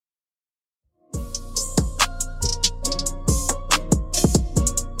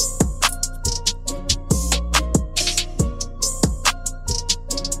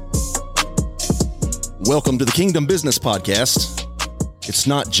Welcome to the Kingdom Business Podcast. It's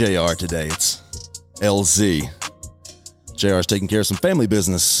not JR today, it's LZ. JR is taking care of some family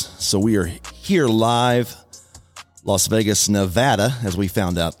business, so we are here live, Las Vegas, Nevada, as we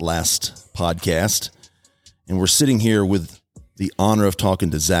found out last podcast. And we're sitting here with the honor of talking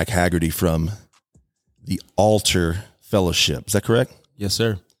to Zach Haggerty from the Altar Fellowship. Is that correct? Yes,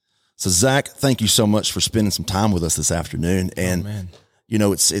 sir. So, Zach, thank you so much for spending some time with us this afternoon. And, you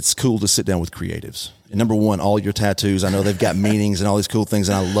know, it's cool to sit down with creatives. And number one, all your tattoos. I know they've got meanings and all these cool things,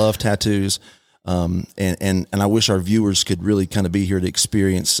 and I love tattoos. And I wish our viewers could really kind of be here to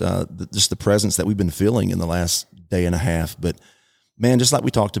experience just the presence that we've been feeling in the last day and a half. But, man, just like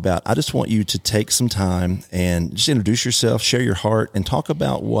we talked about, I just want you to take some time and just introduce yourself, share your heart, and talk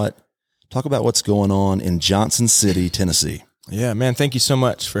about what's going on in Johnson City, Tennessee. Yeah, man, thank you so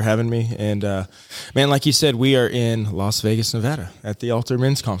much for having me. And, man, like you said, we are in Las Vegas, Nevada at the Altar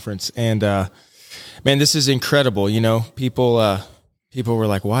Men's Conference. And, man, this is incredible. You know, people were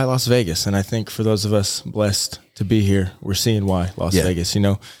like, why Las Vegas? And I think for those of us blessed to be here, we're seeing why Las Vegas, you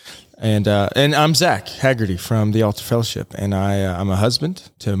know. And I'm Zach Haggerty from the Altar Fellowship, and I'm a husband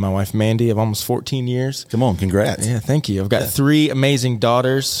to my wife, Mandy, of almost 14 years. Come on, congrats. Yeah, thank you. I've got three amazing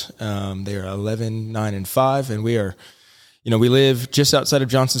daughters. They are 11, 9, and 5, and we are... You know, we live just outside of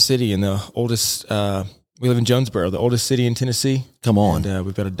Johnson City, and we live in Jonesboro, the oldest city in Tennessee. Come on. And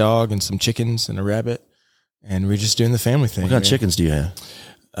we've got a dog and some chickens and a rabbit, and we're just doing the family thing. What kind of chickens do you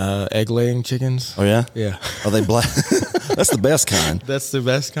have? Egg-laying chickens. Oh, yeah? Yeah. Are they black? That's the best kind. That's the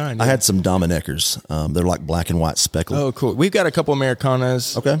best kind. Yeah. I had some Dominickers. They're like black and white speckled. Oh, cool. We've got a couple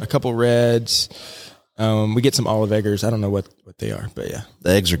Americanas, a couple Reds. We get some Olive Eggers. I don't know what they are, but yeah.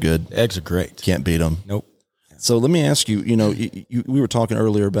 The eggs are good. The eggs are great. Can't beat them. Nope. So let me ask you, you know, we were talking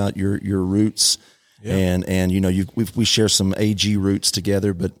earlier about your roots, and you know, we share some AG roots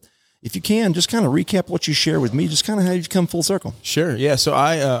together, but if you can, just kind of recap what you share with me, just kind of how you've come full circle. Sure. Yeah. So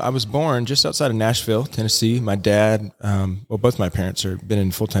I was born just outside of Nashville, Tennessee. My dad, both my parents have been in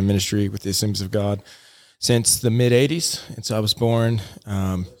full-time ministry with the Assemblies of God since the mid-'80s. And so I was born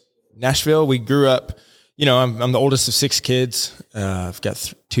Nashville. We grew up, you know, I'm the oldest of 6 kids. I've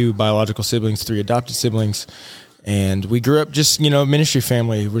got 2 biological siblings, 3 adopted siblings. And we grew up just, you know, ministry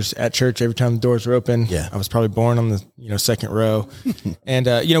family. We're just at church every time the doors were open. Yeah. I was probably born on the, you know, second row. And,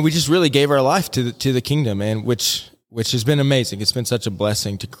 you know, we just really gave our life to the kingdom, and which has been amazing. It's been such a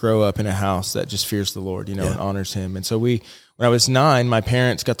blessing to grow up in a house that just fears the Lord, you know, and honors him. And so when I was 9, my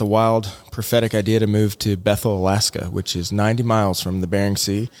parents got the wild prophetic idea to move to Bethel, Alaska, which is 90 miles from the Bering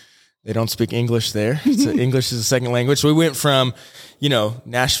Sea. They don't speak English there. English is a second language. So we went from, you know,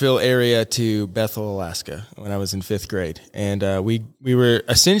 Nashville area to Bethel, Alaska when I was in 5th grade. And we were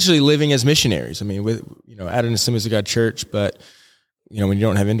essentially living as missionaries. I mean, with, you know, at an Assemblies of God church, but, you know, when you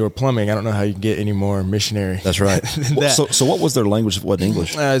don't have indoor plumbing, I don't know how you can get any more missionary. That's right. So what was their language if it wasn't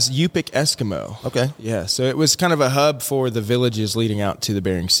English? It's Yupik Eskimo. Okay. Yeah. So it was kind of a hub for the villages leading out to the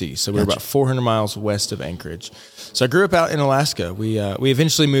Bering Sea. So we were about 400 miles west of Anchorage. So I grew up out in Alaska. We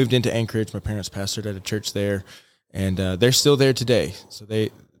eventually moved into Anchorage. My parents pastored at a church there, and they're still there today. So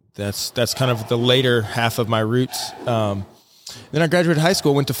that's kind of the later half of my roots. Then I graduated high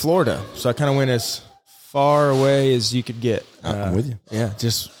school, went to Florida. So I kind of went as far away as you could get. I'm with you. Yeah,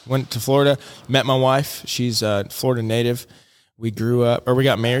 just went to Florida, met my wife. She's a Florida native. We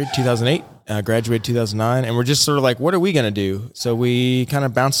got married 2008, graduated 2009, and we're just sort of like, what are we going to do? So we kind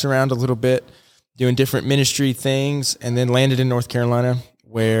of bounced around a little bit, doing different ministry things, and then landed in North Carolina,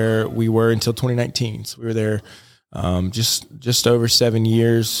 where we were until 2019. So we were there just over 7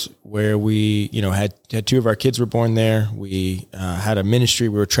 years, where we, you know, had 2 of our kids were born there. We had a ministry.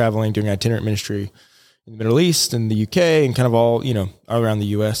 We were traveling, doing itinerant ministry in the Middle East and the UK, and kind of all around the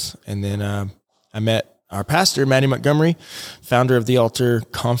US. And then I met our pastor, Matty Montgomery, founder of the Altar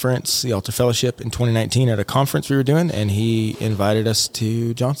Conference, the Altar Fellowship, in 2019 at a conference we were doing, and he invited us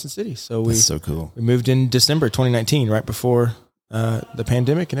to Johnson City. So that's so cool. We moved in December 2019, right before the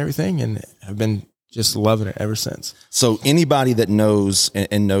pandemic and everything, and have been just loving it ever since. So anybody that knows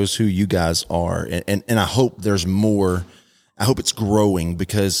and knows who you guys are, and I hope there's more, I hope it's growing,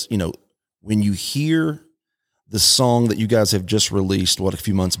 because, you know, when you hear the song that you guys have just released, a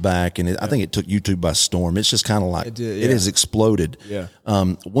few months back, and I think it took YouTube by storm. It's just kind of like, it has exploded. Yeah.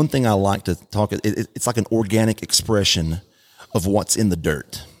 One thing I like to talk, it's like an organic expression of what's in the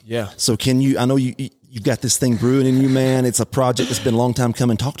dirt. Yeah. So I know you've got this thing brewing in you, man. It's a project that's been a long time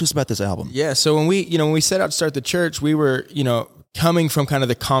coming. Talk to us about this album. Yeah. So when we set out to start the church, we were, you know, coming from kind of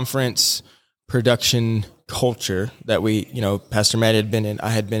the conference production culture that we, you know, Pastor Matt had been in, I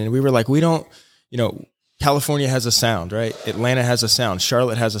had been in. We were like, we don't, you know, California has a sound, right? Atlanta has a sound.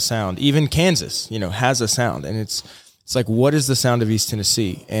 Charlotte has a sound. Even Kansas, has a sound. And it's like, what is the sound of East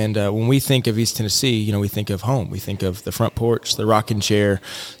Tennessee? And when we think of East Tennessee, we think of home. We think of the front porch, the rocking chair,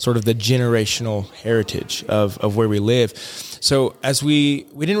 sort of the generational heritage of where we live. So as we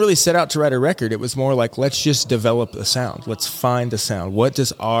didn't really set out to write a record. It was more like, let's just develop a sound. Let's find a sound. What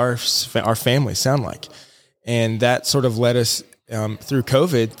does our family sound like? And that sort of led us through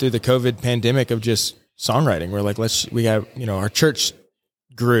the COVID pandemic of just songwriting. We're like, our church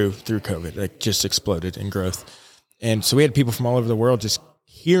grew through COVID, like just exploded in growth. And so we had people from all over the world just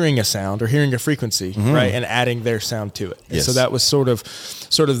hearing a sound or hearing a frequency, right, and adding their sound to it. And Yes. so that was sort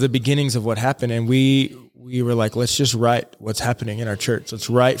of the beginnings of what happened. And we were like, let's just write what's happening in our church. Let's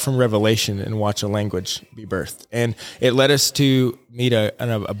write from Revelation and watch a language be birthed. And it led us to meet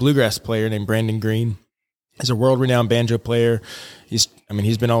a bluegrass player named Brandon Green. He's a world-renowned banjo player. He's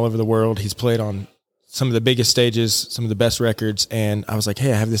been all over the world. He's played on some of the biggest stages, some of the best records. And I was like,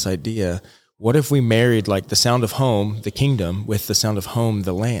 hey, I have this idea. What if we married like the sound of home, the kingdom, with the sound of home,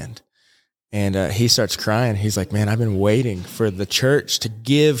 the land? And he starts crying. He's like, man, I've been waiting for the church to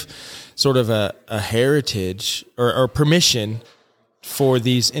give sort of a heritage or permission for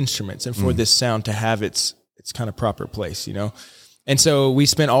these instruments and for this sound to have its kind of proper place, And so we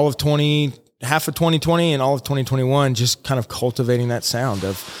spent half of 2020 and all of 2021 just kind of cultivating that sound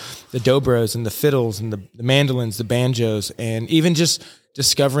of the dobros and the fiddles and the mandolins, the banjos, and even just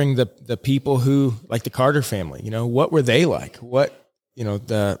discovering the people who, like the Carter family, what were they like?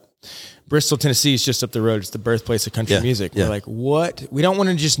 The Bristol, Tennessee is just up the road. It's the birthplace of country music. Yeah. We're like, what? We don't want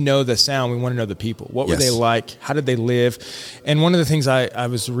to just know the sound. We want to know the people. What were they like? How did they live? And one of the things I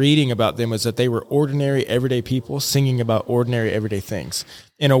was reading about them was that they were ordinary, everyday people singing about ordinary, everyday things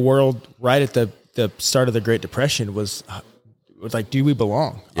in a world right at the start of the Great Depression was like, do we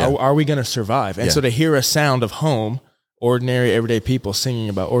belong? Yeah. Are we going to survive? And so to hear a sound of home, ordinary, everyday people singing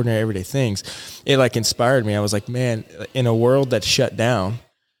about ordinary, everyday things, it like inspired me. I was like, man, in a world that's shut down,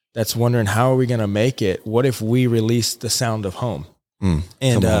 that's wondering how are we going to make it? What if we release the sound of home?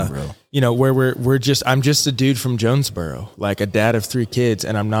 And where I'm just a dude from Jonesboro, like a dad of 3 kids,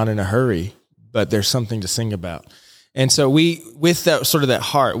 and I'm not in a hurry, but there's something to sing about. And so with that sort of that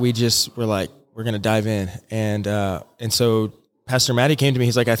heart, we just were like, we're going to dive in. And so Pastor Matty came to me.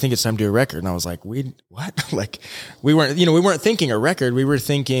 He's like, I think it's time to do a record. And I was like, what? Like we weren't thinking a record. We were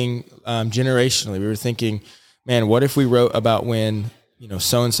thinking generationally. We were thinking, man, what if we wrote about when,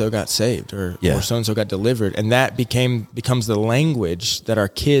 so-and-so got saved or so-and-so got delivered. And that becomes the language that our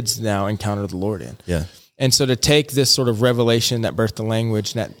kids now encounter the Lord in. Yeah. And so to take this sort of revelation that birthed the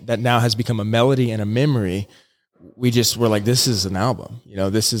language that now has become a melody and a memory, we just were like, this is an album.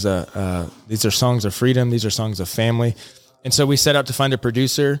 This is these are songs of freedom. These are songs of family. And so we set out to find a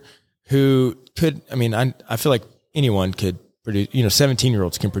producer who could, I feel like anyone could produce,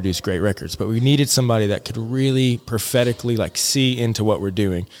 17-year-olds can produce great records, but we needed somebody that could really prophetically like see into what we're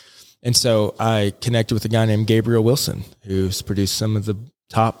doing. And so I connected with a guy named Gabriel Wilson, who's produced some of the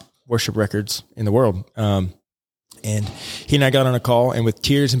top worship records in the world. And he and I got on a call, and with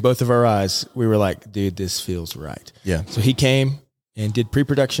tears in both of our eyes, we were like, dude, this feels right. Yeah. So he came and did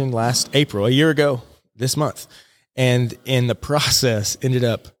pre-production last April, a year ago this month. And in the process ended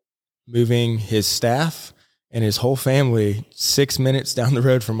up moving his staff and his whole family 6 minutes down the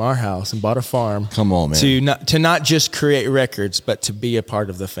road from our house and bought a farm. Come on, man. To not just create records, but to be a part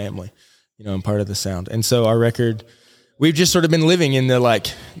of the family, and part of the sound. And so our record, we've just sort of been living in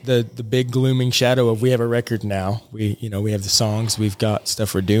the big glooming shadow of we have a record now. We have the songs, we've got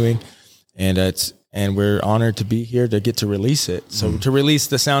stuff we're doing, and we're honored to be here to get to release it. So to release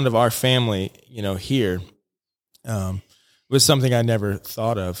the sound of our family, here, was something I never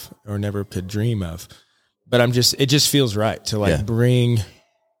thought of or never could dream of. But it just feels right to bring,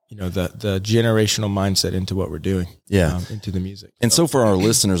 the generational mindset into what we're doing, into the music. And so for our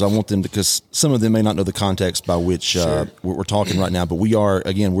listeners, I want them, because some of them may not know the context by which we're talking right now, but we are,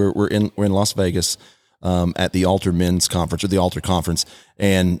 again, we're in Las Vegas at the Altar Men's Conference, or the Altar Conference,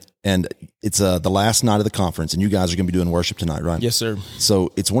 and it's the last night of the conference, and you guys are going to be doing worship tonight, right? Yes, sir.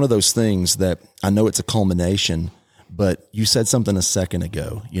 So it's one of those things that I know it's a culmination, but you said something a second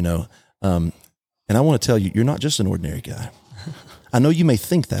ago, and I want to tell you, you're not just an ordinary guy. I know you may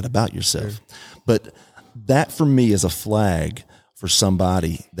think that about yourself, but that for me is a flag for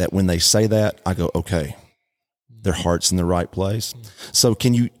somebody that when they say that, I go, okay, their heart's in the right place. So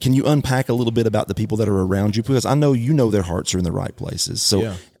can you unpack a little bit about the people that are around you? Because I know their hearts are in the right places.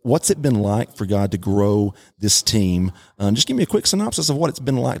 So what's it been like for God to grow this team? Just give me a quick synopsis of what it's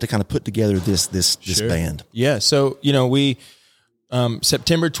been like to kind of put together this band. Yeah. So,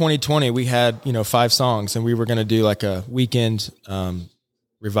 September 2020, we had, 5 songs, and we were going to do like a weekend,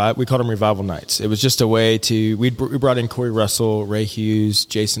 we called them revival nights. It was just a way to, we brought in Corey Russell, Ray Hughes,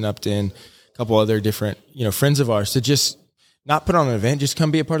 Jason Upton, a couple other different, friends of ours to just not put on an event, just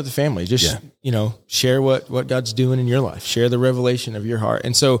come be a part of the family. Just, share what God's doing in your life, share the revelation of your heart.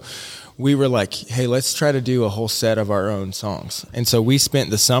 And so we were like, hey, let's try to do a whole set of our own songs. And so we spent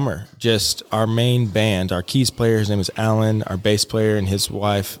the summer, just our main band, our keys player, his name is Alan, our bass player and his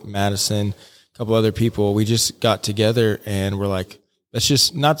wife, Madison, a couple other people. We just got together and we're like, let's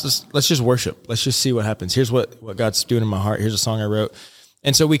just worship. Let's just see what happens. Here's what God's doing in my heart. Here's a song I wrote.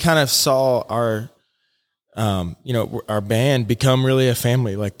 And so we kind of saw our band become really a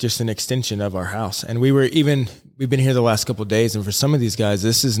family, like just an extension of our house. And we've been here the last couple of days. And for some of these guys,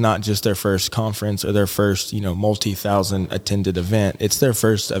 this is not just their first conference or their first, multi-thousand attended event. It's their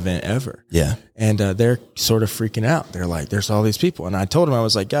first event ever. Yeah. And they're sort of freaking out. They're like, there's all these people. And I told them, I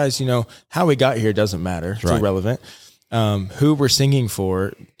was like, guys, how we got here doesn't matter. It's irrelevant. Who we're singing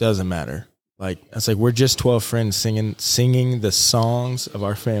for doesn't matter. Like, I was like, we're just 12 friends singing the songs of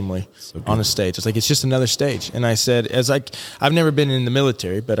our family on a stage. It's like, it's just another stage. And I said, I've never been in the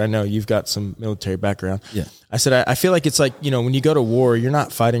military, but I know you've got some military background. Yeah. I said, I feel like it's like, when you go to war, you're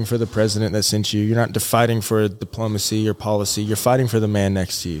not fighting for the president that sent you. You're not fighting for diplomacy or policy. You're fighting for the man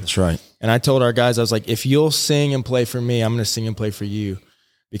next to you. That's right. And I told our guys, I was like, if you'll sing and play for me, I'm going to sing and play for you.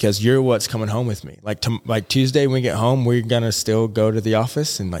 Because you're what's coming home with me. Like Tuesday when we get home, we're going to still go to the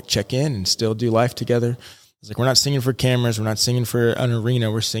office and like check in and still do life together. It's like, we're not singing for cameras. We're not singing for an arena.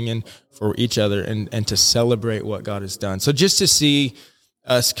 We're singing for each other and to celebrate what God has done. So just to see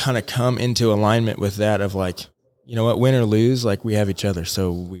us kind of come into alignment with that of like, win or lose, like we have each other.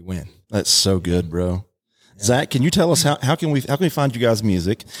 So we win. That's so good, bro. Zach, can you tell us how can we find you guys'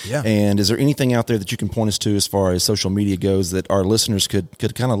 music? Yeah. And is there anything out there that you can point us to as far as social media goes that our listeners could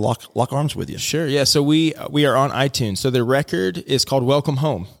kind of lock arms with you? Sure. Yeah. So we are on iTunes. So the record is called Welcome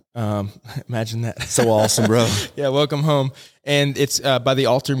Home. Imagine that. So awesome, bro. Yeah. Welcome Home. And it's by the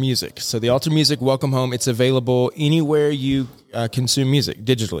Altar Music. So the Altar Music, Welcome Home, it's available anywhere you consume music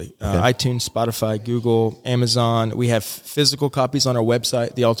digitally. iTunes, Spotify, Google, Amazon. We have physical copies on our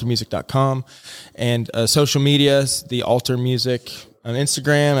website, thealtarmusic.com, and social media, The Altar Music on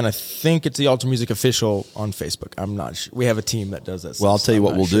Instagram, and I think it's The Altar Music Official on Facebook. I'm not sure. We have a team that does that. Well, I'll tell you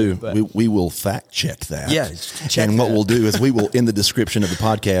what we'll do. We will fact check that. Yeah, and what we'll do is we will, in the description of the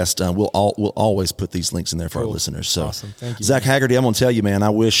podcast, we'll always put these links in there for our listeners. So, awesome. Thank you, Zach Haggerty, I'm going to tell you, man, I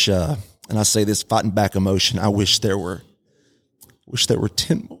wish, and I say this fighting back emotion, I wish there were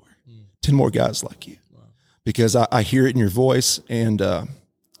 10 more guys like you. Wow. Because I hear it in your voice, and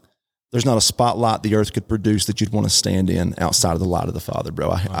there's not a spotlight the earth could produce that you'd want to stand in outside of the light of the Father, bro.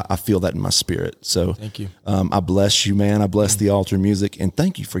 I feel that in my spirit. So thank you. I bless you, man. I bless the Altar Music, and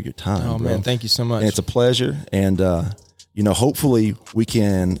thank you for your time. Oh, bro. Man, thank you so much. And it's a pleasure. And hopefully we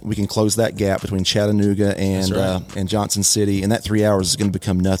can close that gap between Chattanooga and Johnson City, and that 3 hours is going to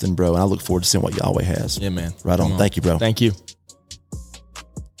become nothing, bro. And I look forward to seeing what Yahweh has. Yeah, man. Right on. Thank you, bro. Thank you.